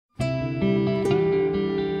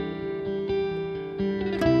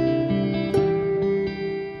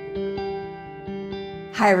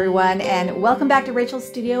Hi everyone, and welcome back to Rachel's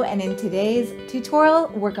Studio. And in today's tutorial,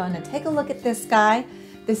 we're going to take a look at this guy.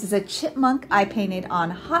 This is a chipmunk I painted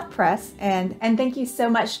on hot press, and thank you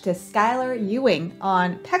so much to Skylar Ewing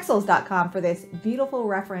on Pexels.com for this beautiful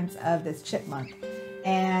reference of this chipmunk.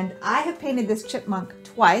 And I have painted this chipmunk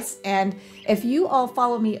twice, and if you all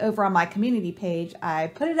follow me over on my community page,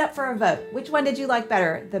 I put it up for a vote. Which one did you like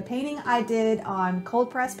better? The painting I did on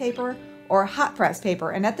cold press paper or hot press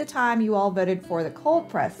paper? And at the time you all voted for the cold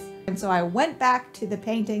press. And so I went back to the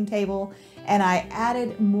painting table and I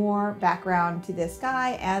added more background to this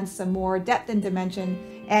guy and some more depth and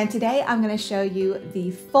dimension. And today I'm going to show you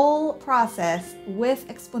the full process with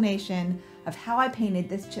explanation of how I painted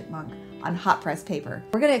this chipmunk on hot press paper.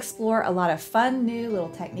 We're going to explore a lot of fun new little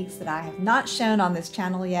techniques that I have not shown on this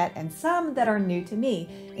channel yet, and some that are new to me,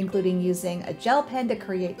 including using a gel pen to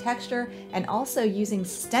create texture and also using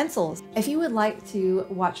stencils. If you would like to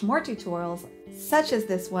watch more tutorials such as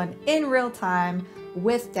this one in real time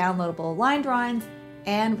with downloadable line drawings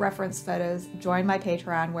and reference photos, join my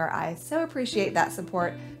Patreon, where I so appreciate that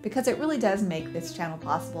support because it really does make this channel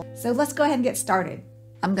possible. So let's go ahead and get started.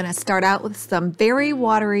 I'm going to start out with some very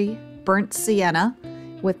watery burnt sienna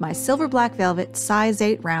with my silver black velvet size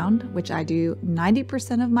 8 round, which I do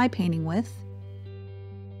 90% of my painting with.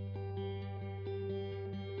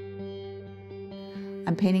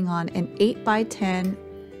 I'm painting on an 8 by 10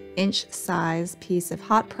 inch size piece of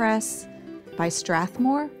hot press by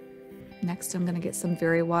Strathmore. Next, I'm going to get some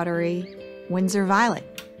very watery Winsor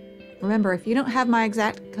Violet. Remember, if you don't have my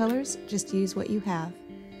exact colors, just use what you have.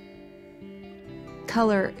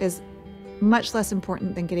 Color is much less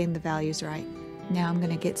important than getting the values right. Now I'm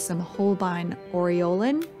going to get some Holbein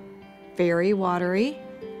Aureolin, very watery.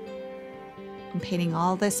 I'm painting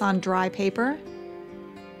all this on dry paper.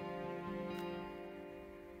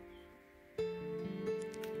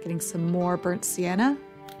 Getting some more burnt sienna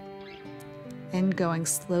and going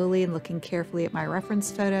slowly and looking carefully at my reference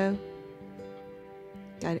photo.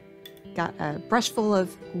 Got a brush full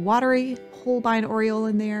of watery Holbein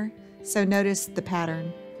Aureolin there. So notice the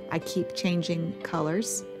pattern. I keep changing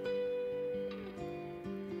colors.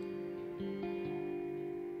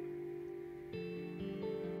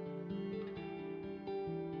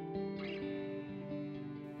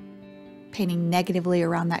 Painting negatively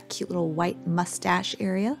around that cute little white mustache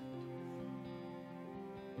area.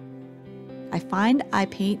 I find I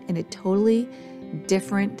paint in a totally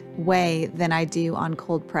different way than I do on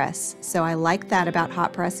cold press. So I like that about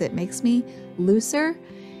hot press. It makes me looser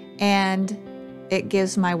and it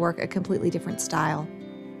gives my work a completely different style.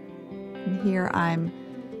 And here I'm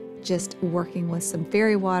just working with some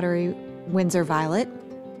very watery Winsor Violet.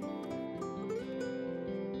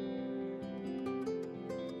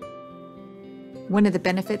 One of the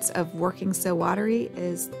benefits of working so watery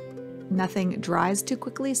is nothing dries too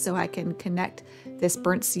quickly, so I can connect this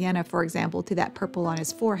burnt sienna, for example, to that purple on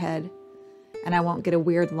his forehead, and I won't get a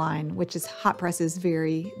weird line, which is hot press is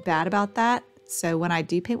very bad about that. So when I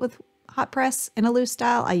do paint with hot press in a loose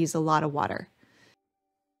style, I use a lot of water.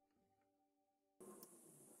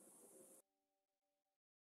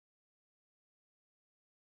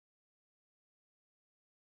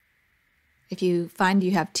 If you find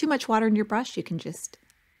you have too much water in your brush, you can just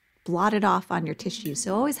blot it off on your tissue.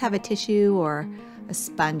 So always have a tissue or a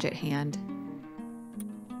sponge at hand.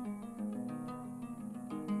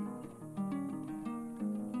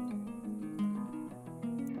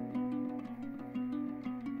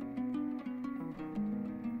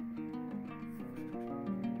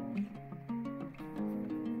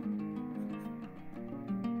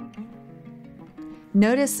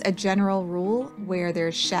 Notice a general rule where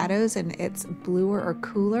there's shadows and it's bluer or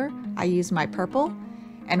cooler, I use my purple,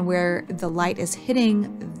 and where the light is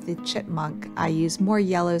hitting the chipmunk, I use more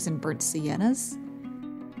yellows and burnt siennas.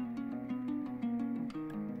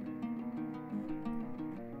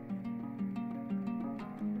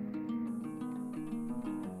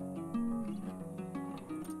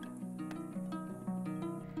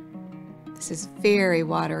 This is very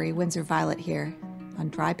watery Winsor Violet here on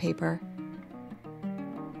dry paper.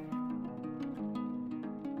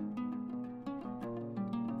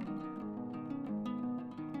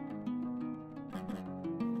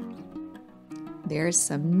 There's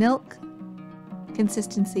some milk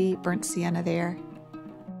consistency, burnt sienna there.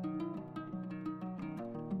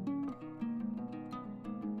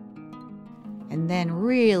 And then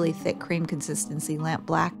really thick cream consistency, lamp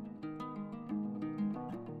black.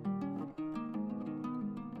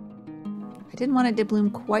 I didn't want it to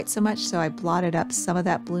bloom quite so much, so I blotted up some of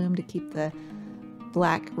that bloom to keep the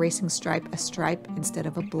black racing stripe a stripe instead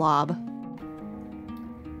of a blob.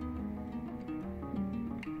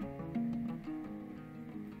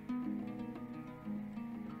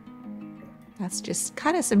 That's just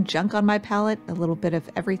kind of some junk on my palette, a little bit of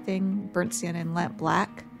everything, burnt sienna and lamp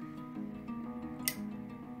black.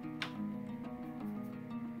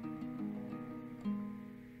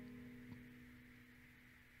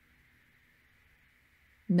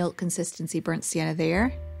 Milk consistency burnt sienna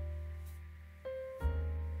there.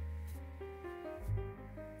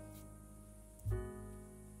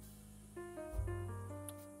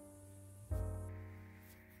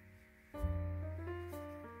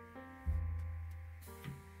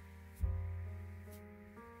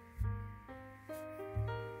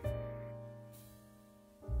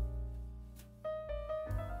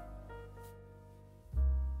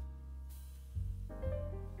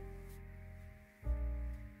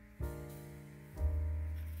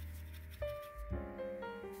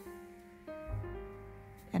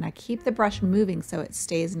 And I keep the brush moving so it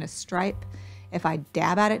stays in a stripe. If I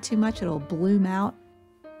dab at it too much, it'll bloom out.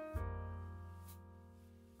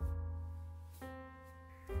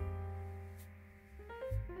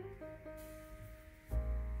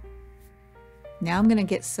 Now I'm going to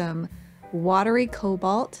get some watery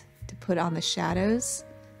cobalt to put on the shadows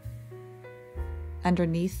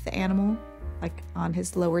underneath the animal, like on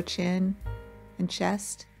his lower chin and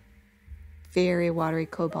chest. Very watery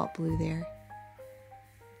cobalt blue there.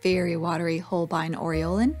 Very watery Holbein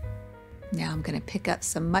Aureolin. Now I'm going to pick up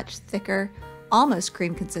some much thicker, almost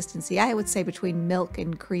cream consistency. I would say between milk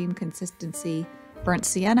and cream consistency burnt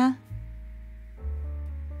sienna.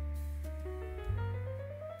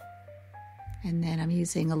 And then I'm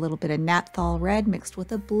using a little bit of Naphthol red mixed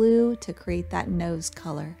with a blue to create that nose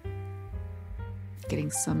color. Getting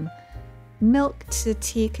some milk to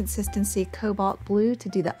tea consistency cobalt blue to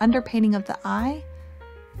do the underpainting of the eye.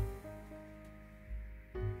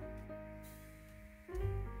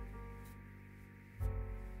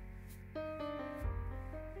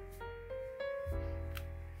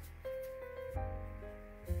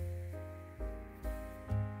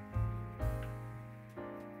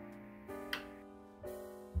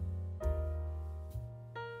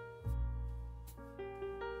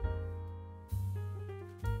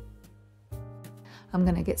 I'm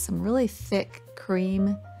going to get some really thick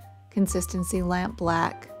cream consistency lamp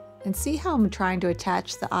black and see how I'm trying to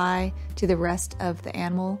attach the eye to the rest of the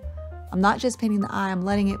animal. I'm not just painting the eye, I'm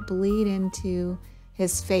letting it bleed into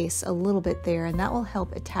his face a little bit there, and that will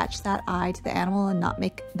help attach that eye to the animal and not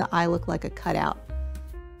make the eye look like a cutout.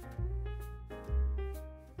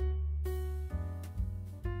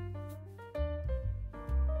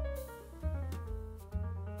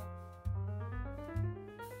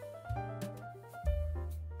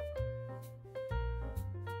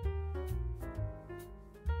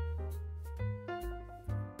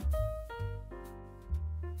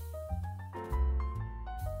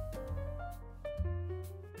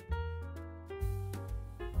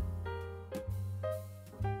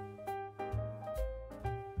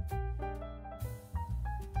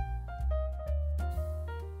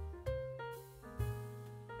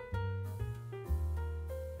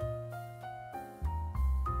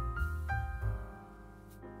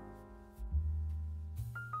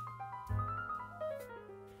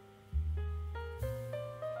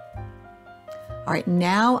 All right,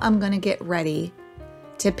 now I'm going to get ready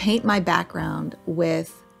to paint my background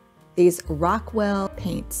with these Rockwell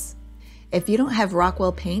paints. If you don't have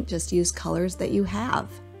Rockwell paint, just use colors that you have.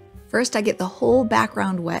 First, I get the whole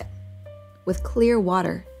background wet with clear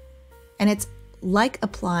water, and it's like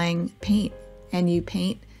applying paint, and you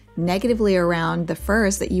paint negatively around the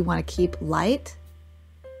furs that you want to keep light.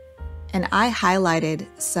 And I highlighted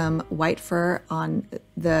some white fur on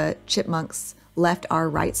the chipmunk's left or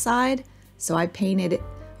right side. So I painted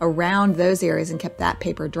around those areas and kept that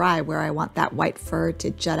paper dry where I want that white fur to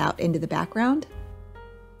jut out into the background.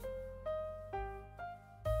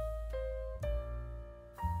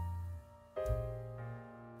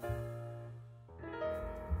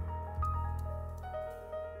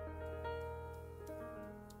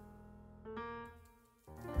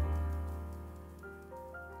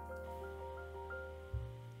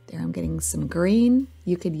 There I'm getting some green.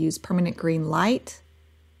 You could use permanent green light.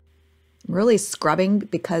 I'm really scrubbing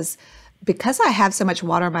because I have so much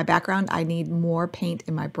water in my background, I need more paint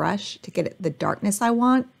in my brush to get the darkness I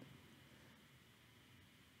want.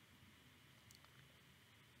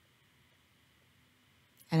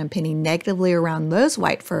 And I'm painting negatively around those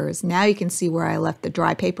white furs. Now you can see where I left the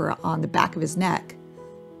dry paper on the back of his neck.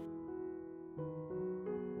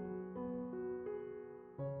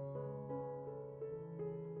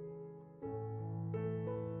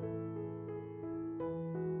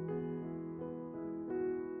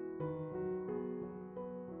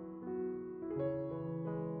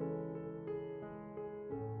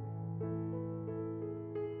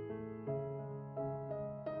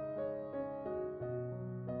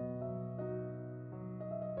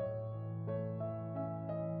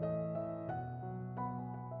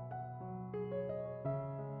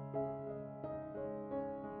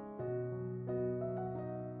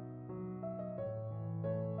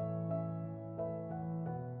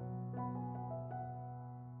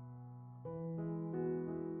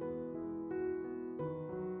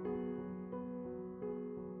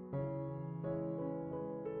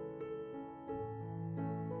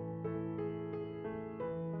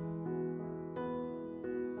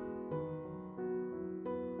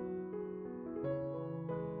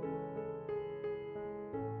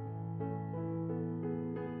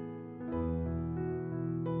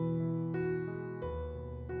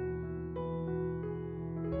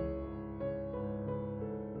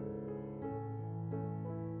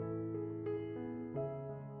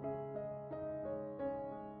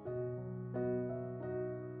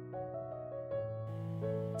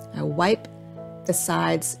 I wipe the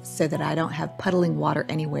sides so that I don't have puddling water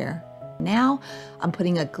anywhere. Now I'm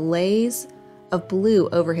putting a glaze of blue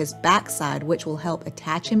over his backside, which will help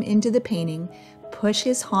attach him into the painting, push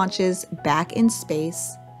his haunches back in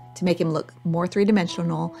space to make him look more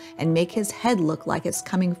three-dimensional and make his head look like it's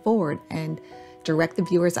coming forward and direct the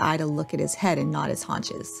viewer's eye to look at his head and not his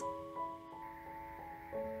haunches.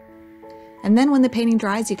 And then when the painting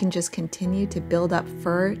dries, you can just continue to build up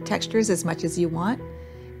fur textures as much as you want,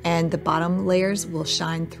 and the bottom layers will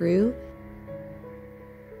shine through.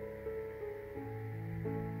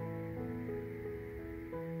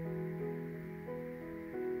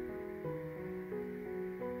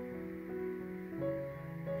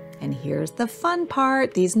 And here's the fun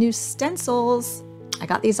part, these new stencils. I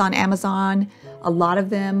got these on Amazon. A lot of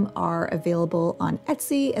them are available on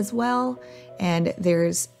Etsy as well. And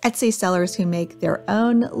there's Etsy sellers who make their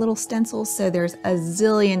own little stencils. So there's a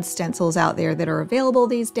zillion stencils out there that are available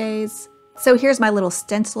these days. So here's my little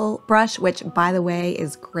stencil brush, which by the way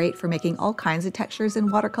is great for making all kinds of textures in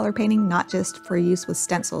watercolor painting, not just for use with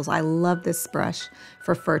stencils. I love this brush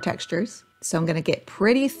for fur textures. So I'm gonna get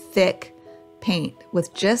pretty thick paint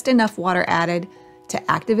with just enough water added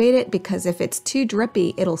to activate it, because if it's too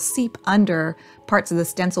drippy, it'll seep under parts of the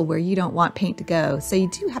stencil where you don't want paint to go. So you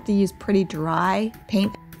do have to use pretty dry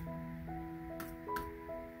paint.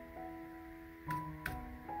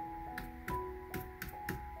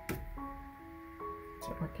 Is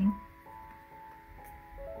it working?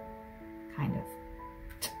 Kind of.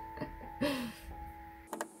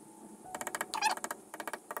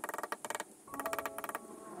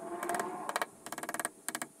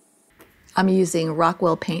 I'm using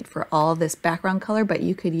Rockwell paint for all this background color, but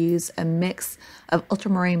you could use a mix of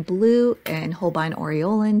ultramarine blue and Holbein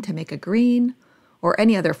Aureolin to make a green, or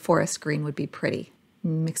any other forest green would be pretty.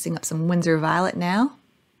 Mixing up some Winsor Violet now.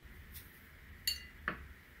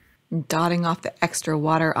 Dotting off the extra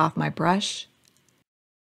water off my brush.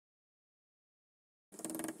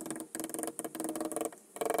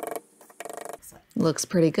 Looks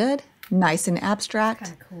pretty good. Nice and abstract.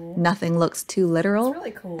 Kinda cool. Nothing looks too literal. It's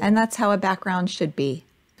really cool. And that's how a background should be.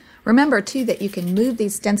 Remember too that you can move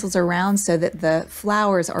these stencils around so that the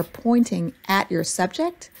flowers are pointing at your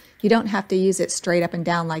subject. You don't have to use it straight up and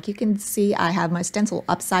down. Like you can see I have my stencil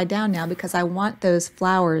upside down now because I want those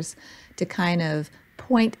flowers to kind of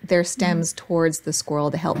point their stems towards the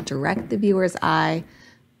squirrel to help direct the viewer's eye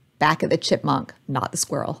back at the chipmunk, not the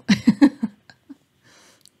squirrel.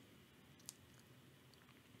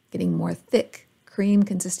 Getting more thick cream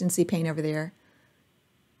consistency paint over there.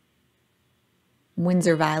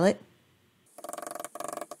 Winsor Violet.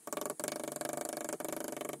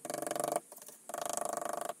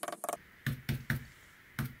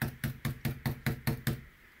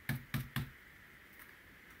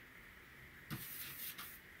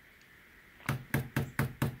 I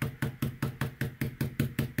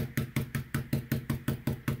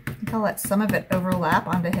think I'll let some of it overlap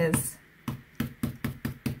onto his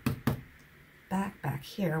back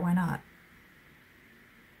here, why not?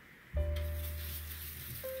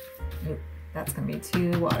 Oop, that's gonna be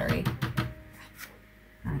too watery.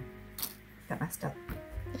 All right, got messed up.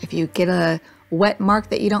 If you get a wet mark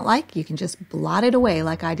that you don't like, you can just blot it away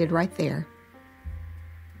like I did right there.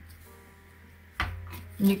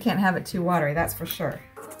 You can't have it too watery, that's for sure.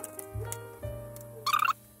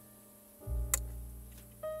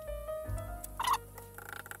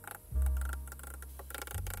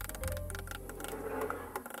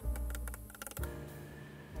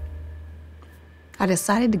 I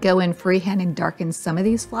decided to go in freehand and darken some of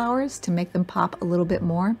these flowers to make them pop a little bit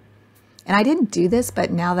more. And I didn't do this,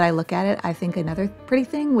 but now that I look at it, I think another pretty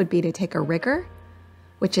thing would be to take a rigger,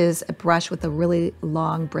 which is a brush with the really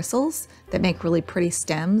long bristles that make really pretty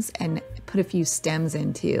stems, and put a few stems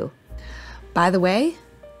in too. By the way,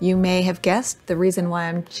 you may have guessed the reason why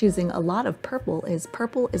I'm choosing a lot of purple is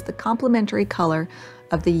the complementary color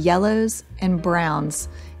of the yellows and browns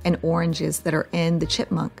and oranges that are in the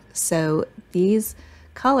chipmunk. So these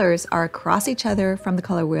colors are across each other from the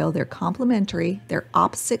color wheel. They're complementary. They're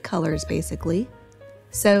opposite colors basically.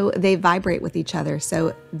 So they vibrate with each other.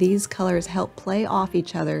 So these colors help play off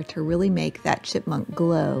each other to really make that chipmunk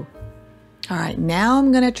glow. All right, now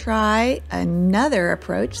I'm gonna try another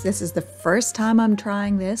approach. This is the first time I'm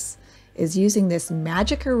trying this, is using this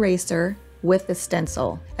magic eraser with the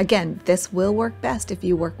stencil. Again, this will work best if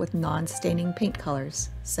you work with non-staining paint colors.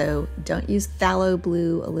 So don't use phthalo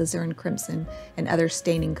blue, alizarin crimson, and other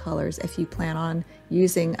staining colors if you plan on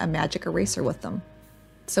using a magic eraser with them.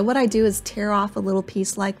 So what I do is tear off a little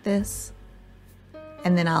piece like this,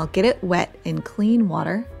 and then I'll get it wet in clean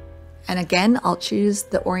water. And again, I'll choose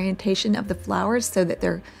the orientation of the flowers so that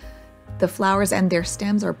they're The flowers and their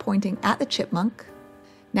stems are pointing at the chipmunk.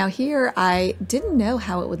 Now here, I didn't know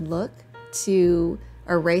how it would look to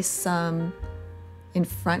erase some in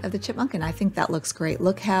front of the chipmunk, and I think that looks great.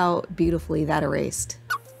 Look how beautifully that erased.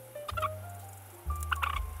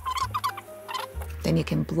 Then you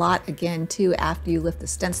can blot again too after you lift the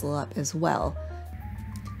stencil up as well.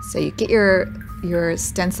 So you get your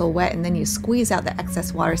stencil wet and then you squeeze out the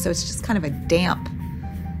excess water, so it's just kind of a damp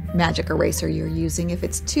magic eraser you're using. If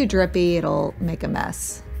it's too drippy, it'll make a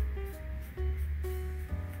mess.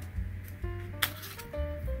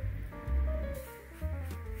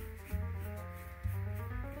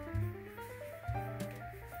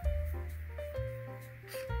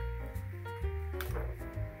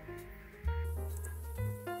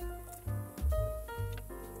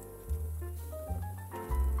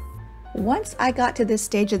 Once I got to this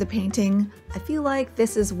stage of the painting, I feel like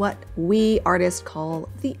this is what we artists call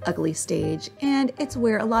the ugly stage, and it's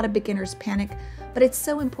where a lot of beginners panic, but it's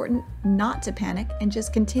so important not to panic and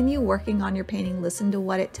just continue working on your painting. Listen to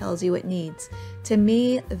what it tells you it needs. To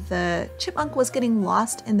me, the chipmunk was getting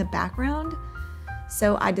lost in the background,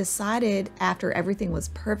 so I decided after everything was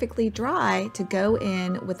perfectly dry to go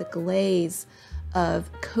in with a glaze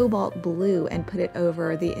of cobalt blue and put it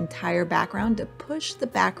over the entire background to push the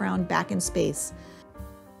background back in space.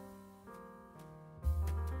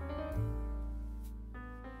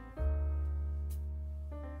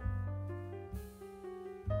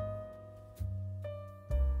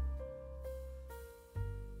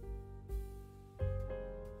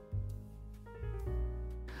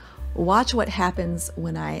 Watch what happens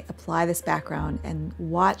when I apply this background, and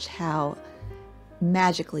watch how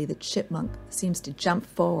magically the chipmunk seems to jump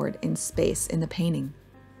forward in space in the painting.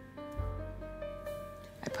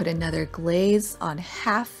 I put another glaze on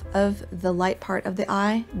half of the light part of the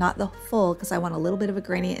eye, not the full, because I want a little bit of a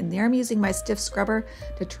gradient in there. I'm using my stiff scrubber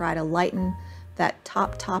to try to lighten that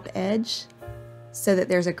top edge so that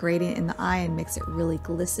there's a gradient in the eye and makes it really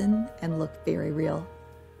glisten and look very real.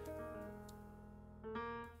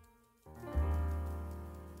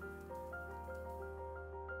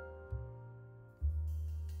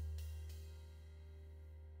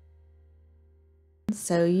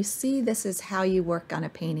 So you see, this is how you work on a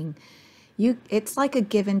painting. It's like a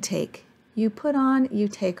give and take. You put on, you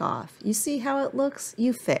take off. You see how it looks,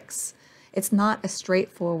 you fix. It's not a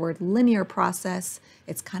straightforward linear process.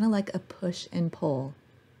 It's kind of like a push and pull.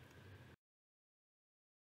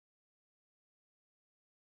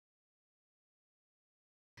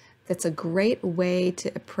 That's a great way to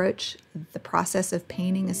approach the process of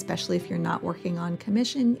painting, especially if you're not working on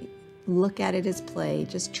commission. Look at it as play,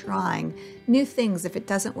 just trying new things. If it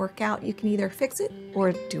doesn't work out, you can either fix it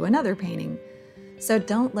or do another painting. So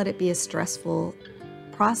don't let it be a stressful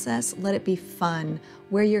process. Let it be fun,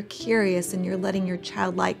 where you're curious and you're letting your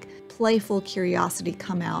childlike, playful curiosity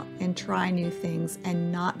come out and try new things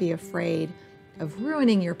and not be afraid of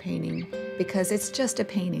ruining your painting, because it's just a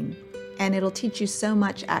painting and it'll teach you so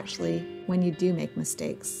much actually when you do make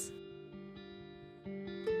mistakes.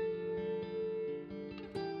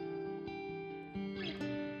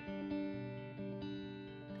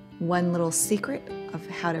 One little secret of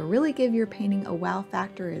how to really give your painting a wow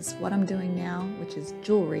factor is what I'm doing now, which is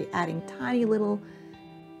jewelry, adding tiny little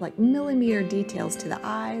like millimeter details to the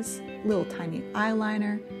eyes, little tiny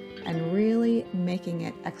eyeliner, and really making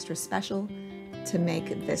it extra special to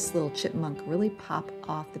make this little chipmunk really pop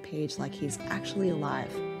off the page like he's actually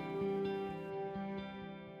alive.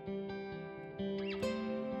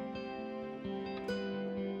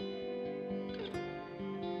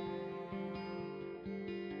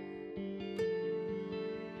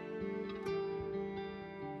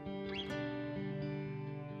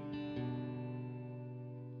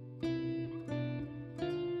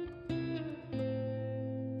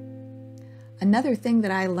 Another thing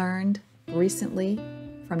that I learned recently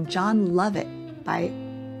from John Lovett by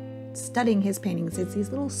studying his paintings is these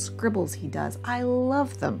little scribbles he does. I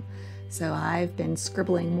love them. So I've been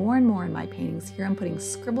scribbling more and more in my paintings. Here I'm putting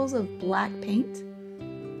scribbles of black paint.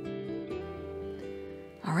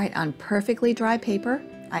 All right, on perfectly dry paper,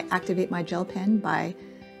 I activate my gel pen by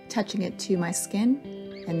touching it to my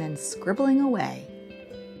skin and then scribbling away.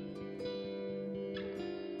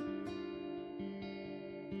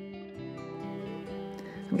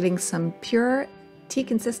 I'm getting some pure tea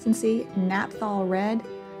consistency naphthol red.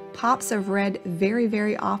 Pops of red very,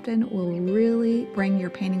 very often will really bring your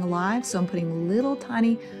painting alive. So I'm putting little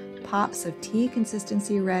tiny pops of tea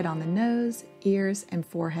consistency red on the nose, ears, and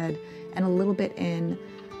forehead, and a little bit in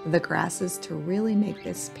the grasses to really make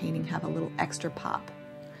this painting have a little extra pop.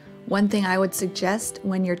 One thing I would suggest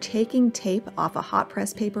when you're taking tape off a hot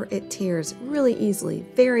press paper, it tears really easily,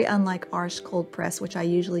 very unlike Arch cold press, which I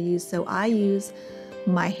usually use. So I use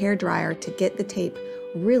my hair dryer to get the tape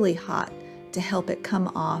really hot to help it come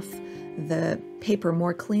off the paper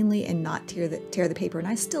more cleanly and not tear the paper. And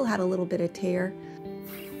I still had a little bit of tear.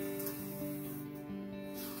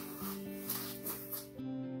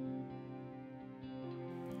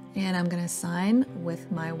 And I'm going to sign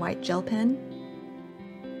with my white gel pen.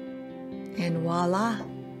 And voila!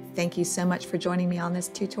 Thank you so much for joining me on this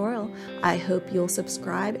tutorial. I hope you'll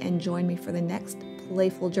subscribe and join me for the next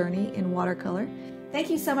playful journey in watercolor. Thank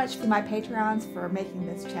you so much to my Patreons for making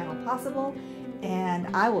this channel possible. And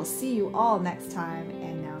I will see you all next time.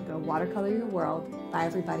 And now go watercolor your world. Bye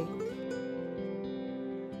everybody.